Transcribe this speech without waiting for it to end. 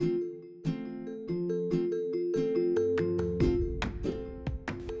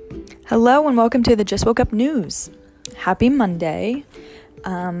Hello and welcome to the Just Woke Up News. Happy Monday.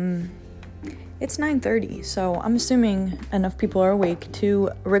 It's 9:30, so I'm assuming enough people are awake to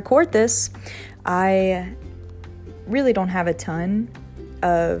record this. I really don't have a ton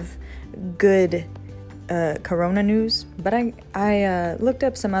of good corona news, but I looked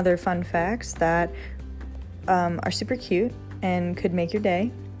up some other fun facts that are super cute and could make your day.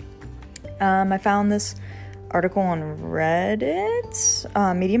 I found this article on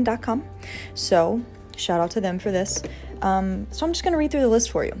Reddit, medium.com. So shout out to them for this. So I'm just going to read through the list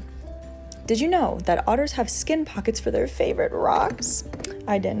for you. Did you know that otters have skin pockets for their favorite rocks?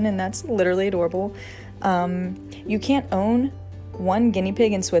 I didn't, and that's literally adorable. You can't own one guinea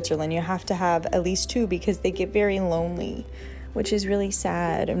pig in Switzerland. You have to have at least two because they get very lonely, which is really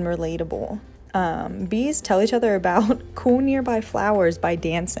sad and relatable. Bees tell each other about cool nearby flowers by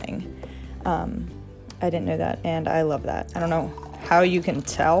dancing. I didn't know that, and I love that. I don't know how you can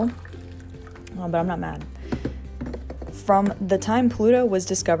tell, but I'm not mad. From the time Pluto was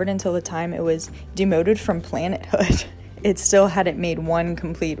discovered until the time it was demoted from planethood, it still hadn't made one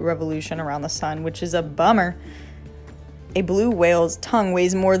complete revolution around the sun, which is a bummer. A blue whale's tongue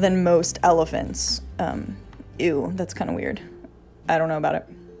weighs more than most elephants. Ew, that's kind of weird. I don't know about it.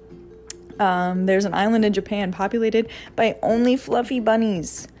 There's an island in Japan populated by only fluffy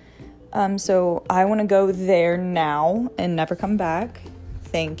bunnies. So I want to go there now and never come back.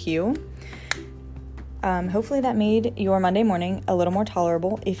 Thank you. Hopefully that made your Monday morning a little more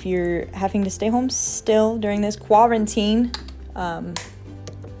tolerable if you're having to stay home still during this quarantine.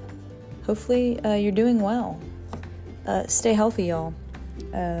 Hopefully you're doing well. Stay healthy, y'all.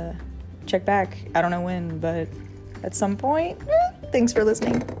 Check back. I don't know when, but at some point. Thanks for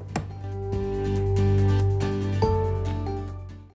listening.